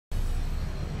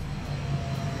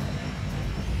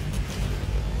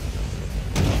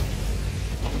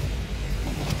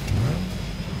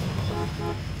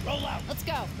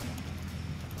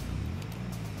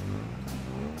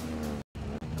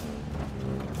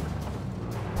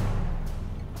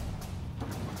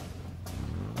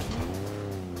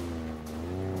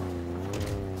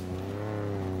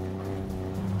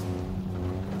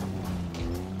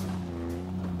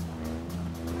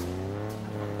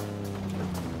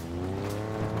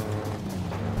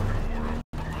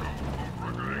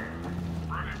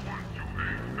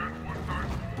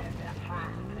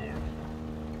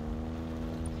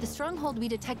stronghold we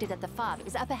detected at the fob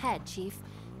is up ahead, Chief.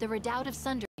 The Reddubt of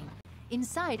Sundering.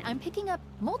 Inside, I'm picking up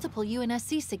multiple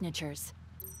UNSC signatures.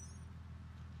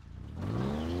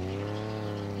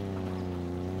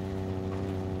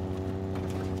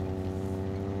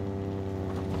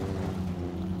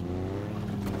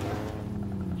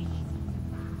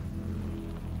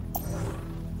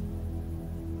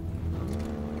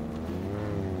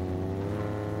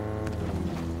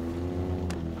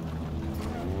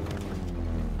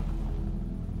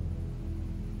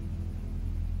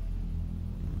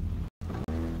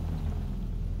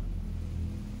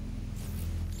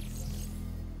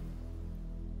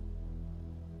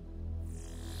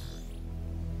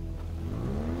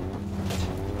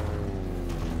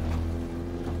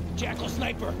 Jackal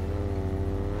sniper!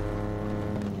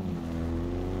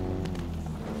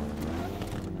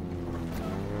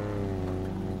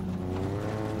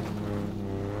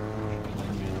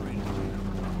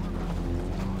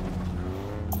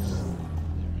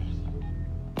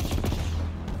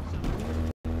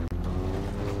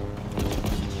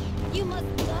 You must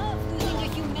love losing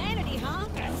to humanity, huh?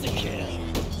 That's a kill!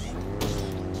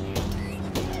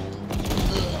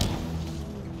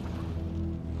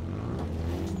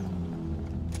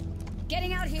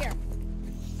 Getting out here!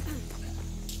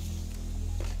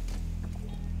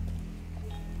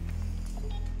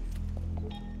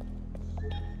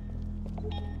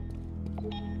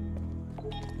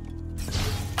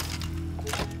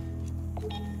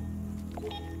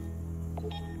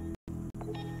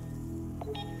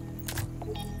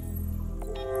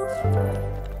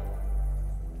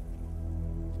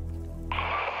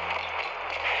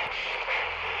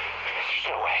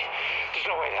 There's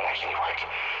no way that actually worked.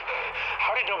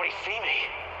 How did nobody see me?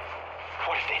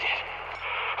 What if they did?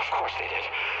 Of course they did.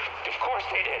 Of course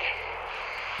they did.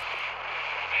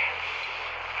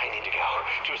 I need to go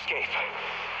to escape.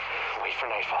 Wait for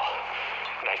nightfall.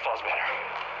 Nightfall's better.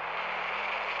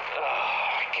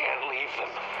 I can't leave them.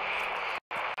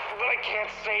 But I can't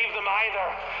save them either.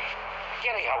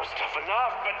 Getting out was tough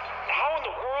enough, but how in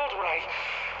the world would I...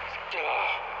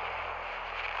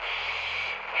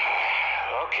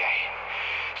 Okay.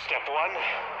 Step one,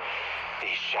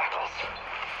 these shackles.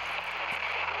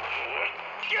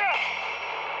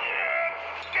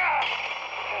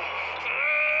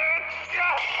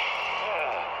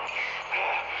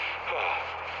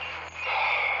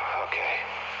 Okay.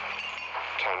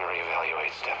 Time to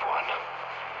reevaluate step one.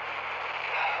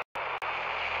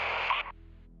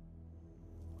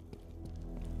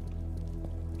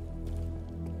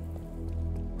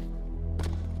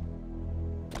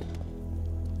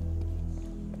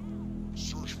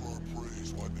 Search for our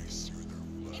praise while they sear their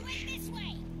flesh. It went this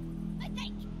way, I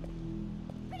think.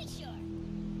 Pretty sure.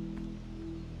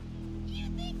 You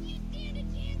think you stand a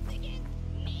chance against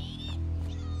me?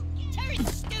 Turn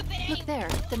stupid, eh? Look there,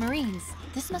 the Marines.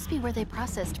 This must be where they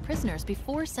processed prisoners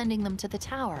before sending them to the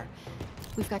tower.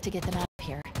 We've got to get them out of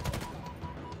here.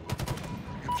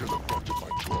 Into the front of my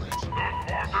turret.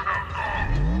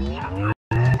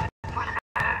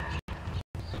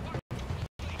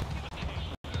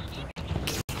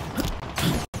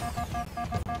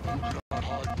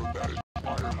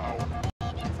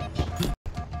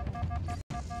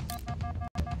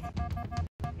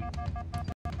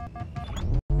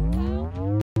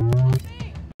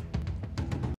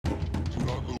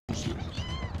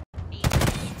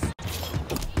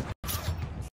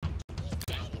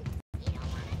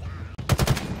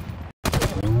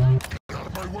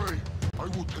 I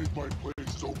will take my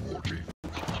place, no more chief.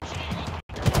 I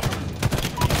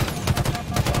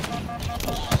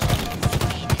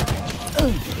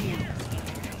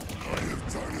have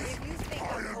done it. I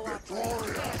am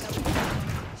victorious.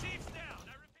 Chief's down!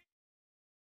 I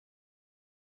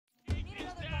repeat. Chief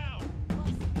is down!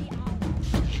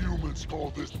 Humans call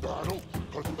this battle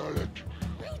pathetic.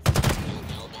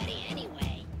 Nobody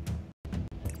anyway.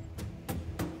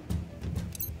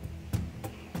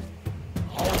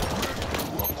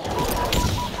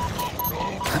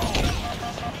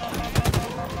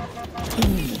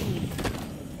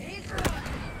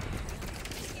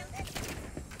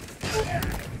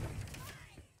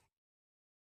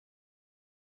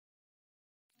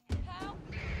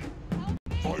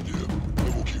 Find him. I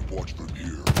will keep watch from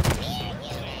here.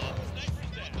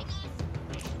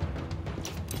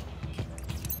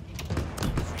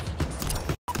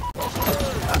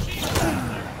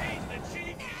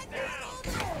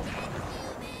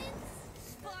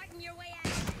 Spartan your way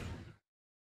out.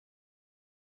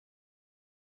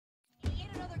 Yet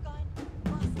another gun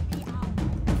must be out.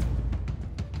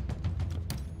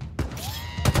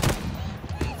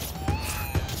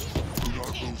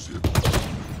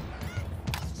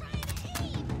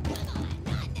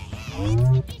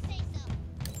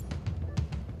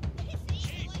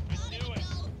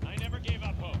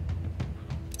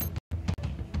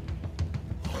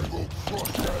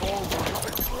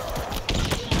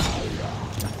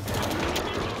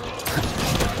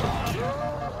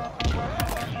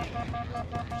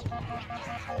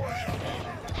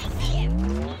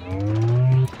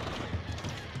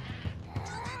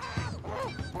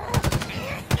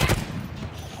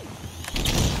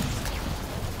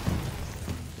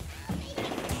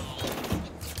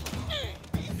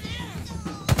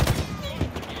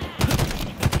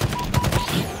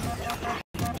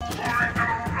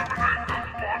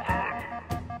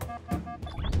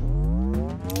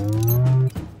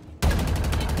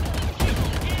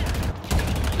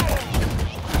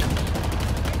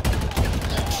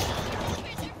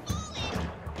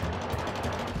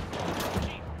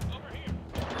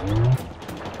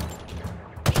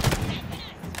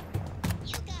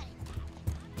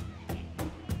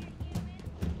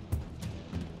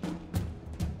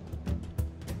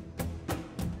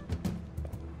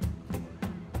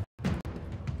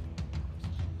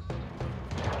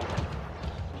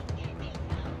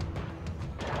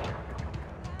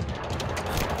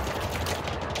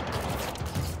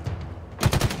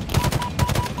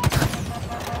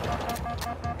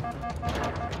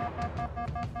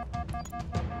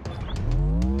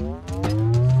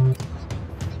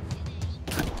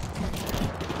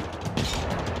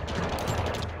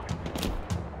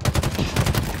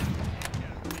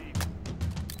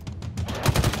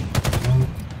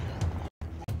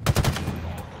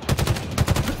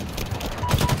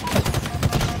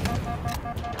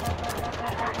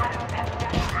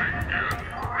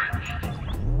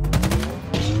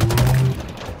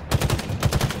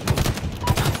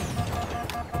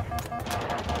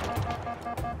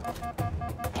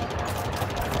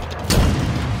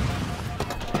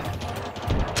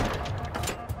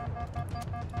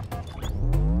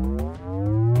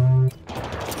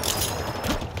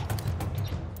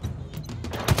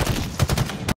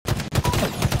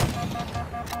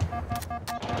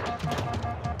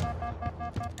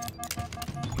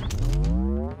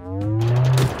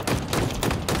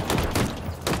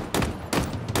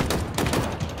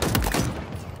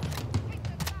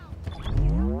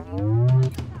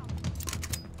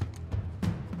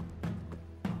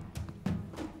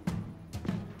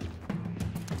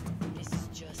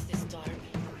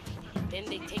 then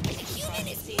they take us to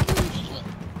privacy.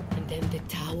 And then the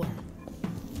tower.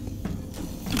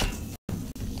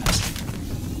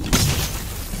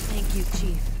 Thank you,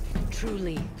 Chief.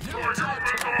 Truly.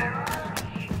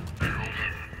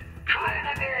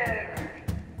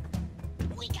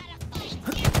 We gotta fight.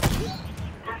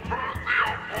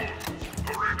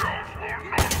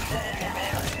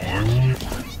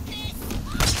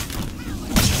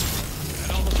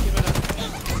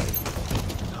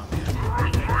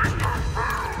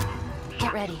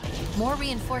 Get ready. More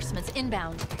reinforcements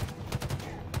inbound.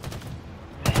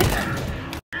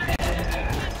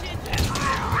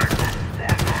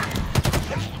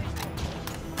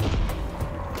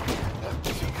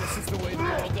 This is the way the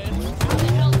world ends. How the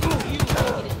hell do you make it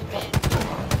into bed?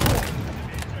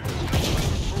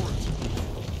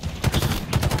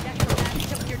 That's the last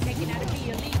joke you're taking out of the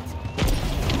elite.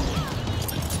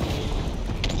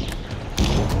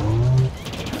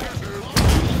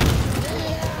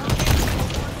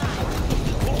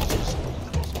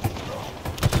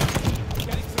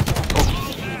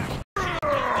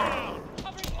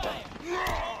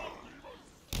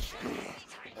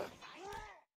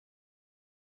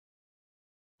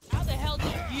 How the hell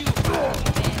did you make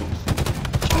it in?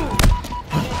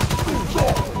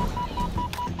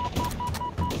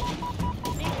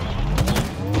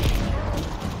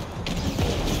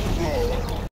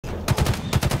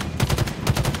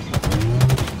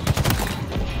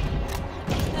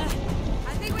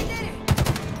 I think we did it.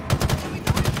 Can we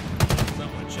do it?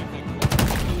 Someone check that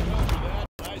corner.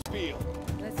 Nice feel.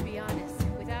 Let's be honest,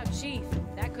 without Chief,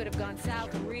 that could have gone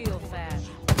south real fast.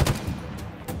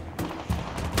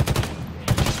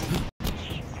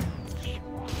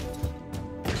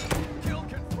 Kill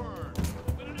confirmed.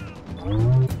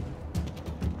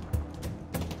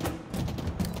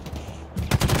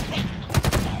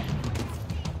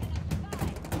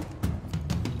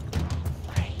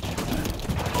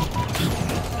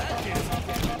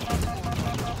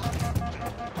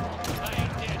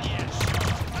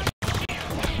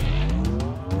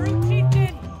 Brute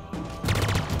chieftain!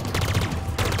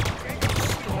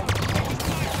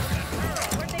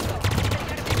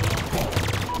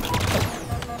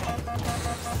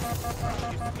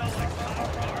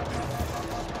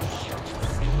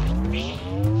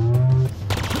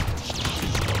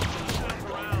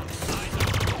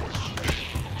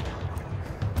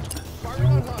 Where'd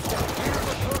they go?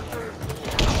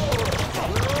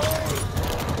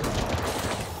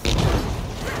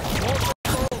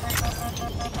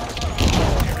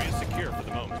 Area secure for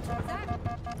the moment.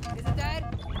 Is it dead?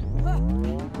 Huh.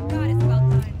 God, it's about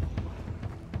time.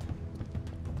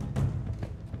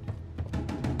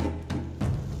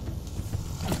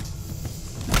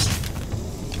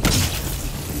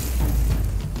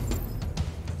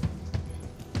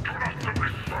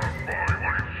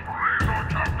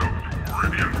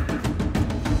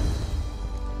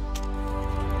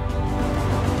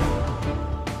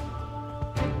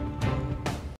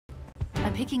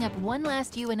 I'm picking up one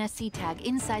last UNSC tag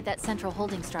inside that central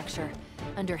holding structure,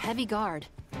 under heavy guard.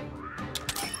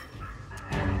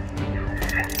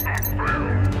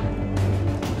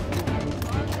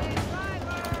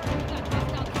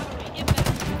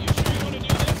 You sure you want to do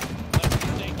this? That's the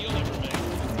mistake you'll ever make.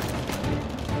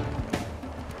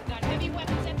 Got heavy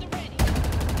weapons at the ready.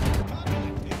 Copy.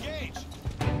 Engage.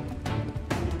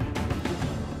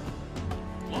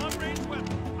 Long-range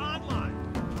weapon online.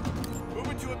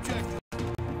 Moving to objective.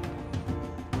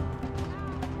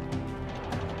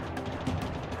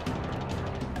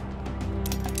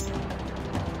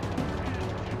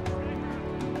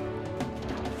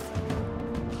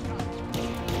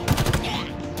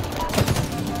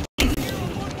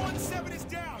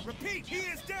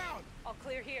 All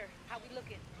clear here. How we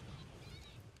looking?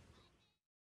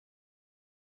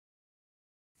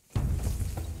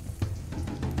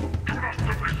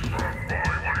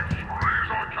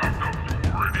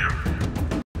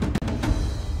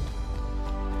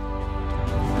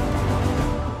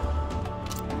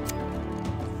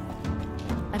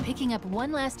 I'm picking up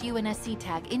one last UNSC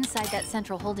tag inside that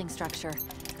central holding structure,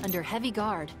 under heavy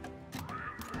guard.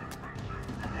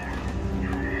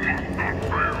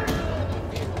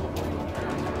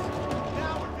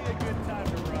 Now would be a good time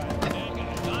to ride. Hang on,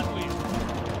 not leave.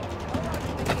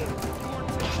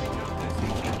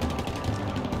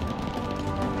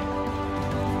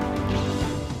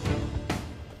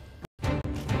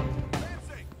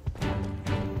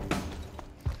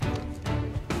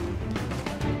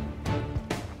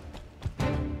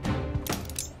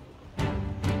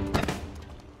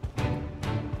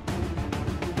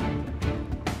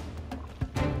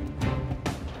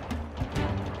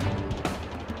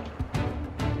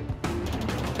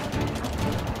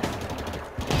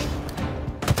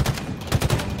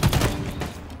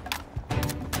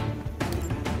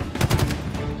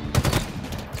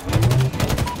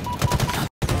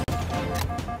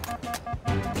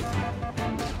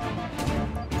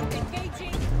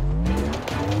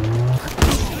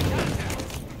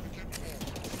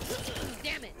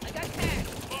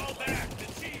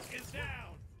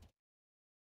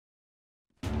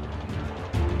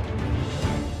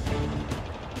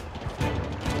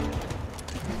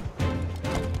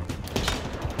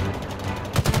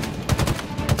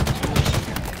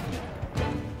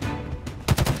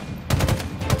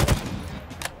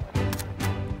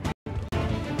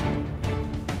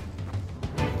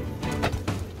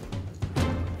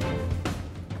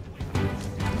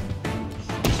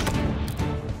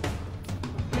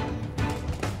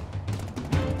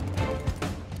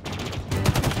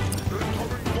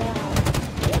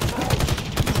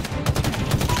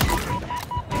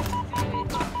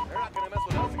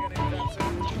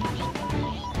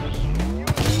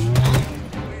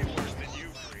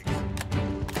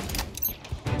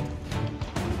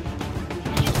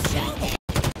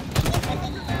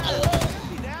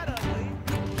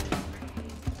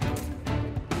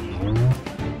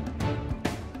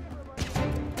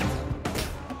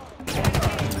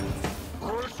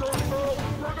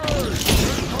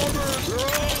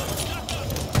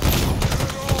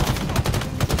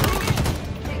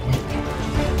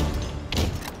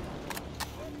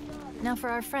 Now for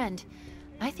our friend.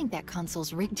 I think that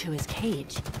console's rigged to his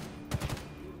cage.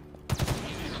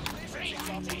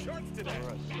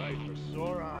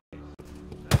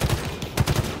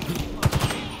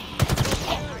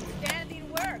 Outstanding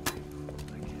work.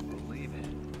 I can't believe it.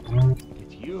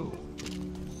 It's you.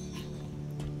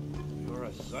 You're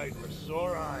a sight for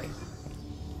sore eyes.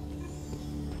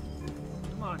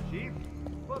 Come on, Chief.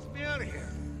 Bust me out of here.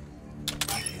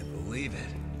 I can't believe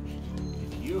it.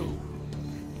 It's you.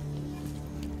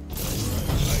 You're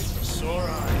a sight for sore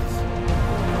eyes.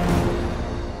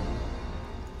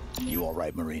 You all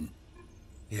right, Marine?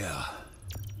 Yeah.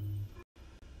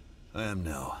 I am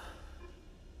now.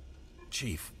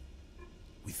 Chief,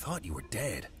 we thought you were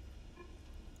dead.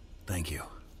 Thank you.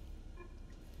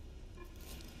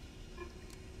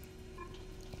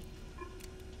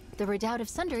 The Reddubt of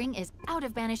Sundering is out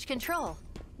of banished control.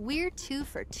 We're 2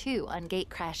 for 2 on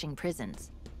gate-crashing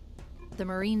prisons. The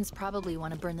Marines probably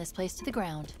want to burn this place to the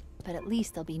ground, but at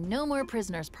least there'll be no more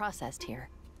prisoners processed here.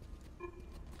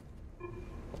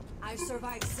 I've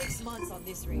survived 6 months on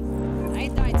this ring. I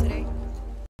ain't died today.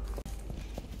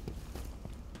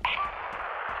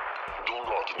 Do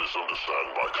not misunderstand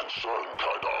my concern,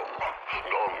 Kaidam.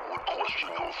 None would question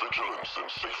your vigilance in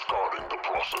safeguarding the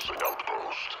processing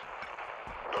outpost.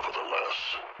 Nevertheless,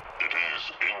 it is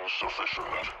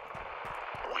insufficient.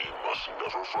 We must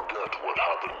never forget what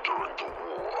happened during the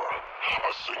war.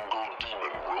 A single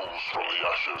demon rose from the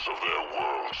ashes of their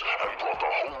worlds and brought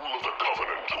the whole of the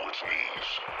Covenant to its knees.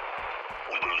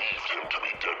 We believed him to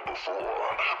be dead before,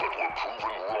 but were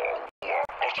proven wrong to our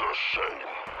utter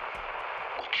shame.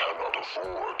 We cannot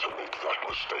afford to make that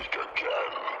mistake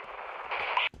again.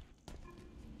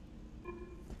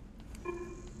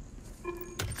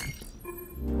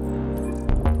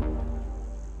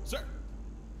 Sir.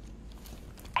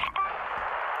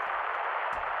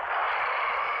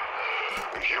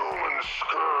 The human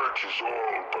scourge is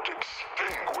all but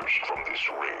extinguished from this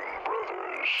ring,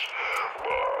 brothers.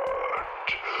 But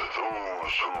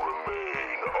those who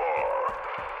remain are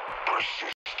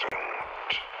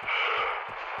persistent.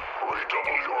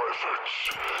 Redouble your efforts.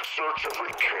 Search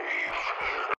every cave,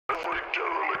 every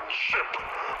derelict ship,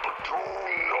 but do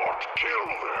not kill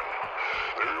them.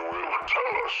 They will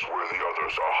tell us where the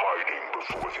others are hiding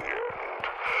before the end.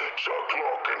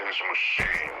 Chuglock and his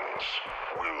machines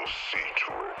will see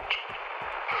to it.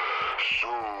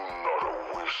 Soon not a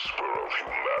whisper of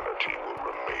humanity will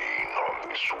remain on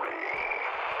this ring.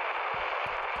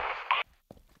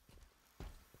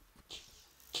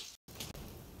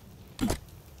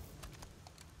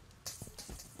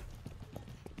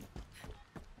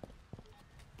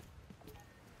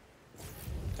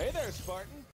 Hey there,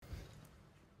 Spartan.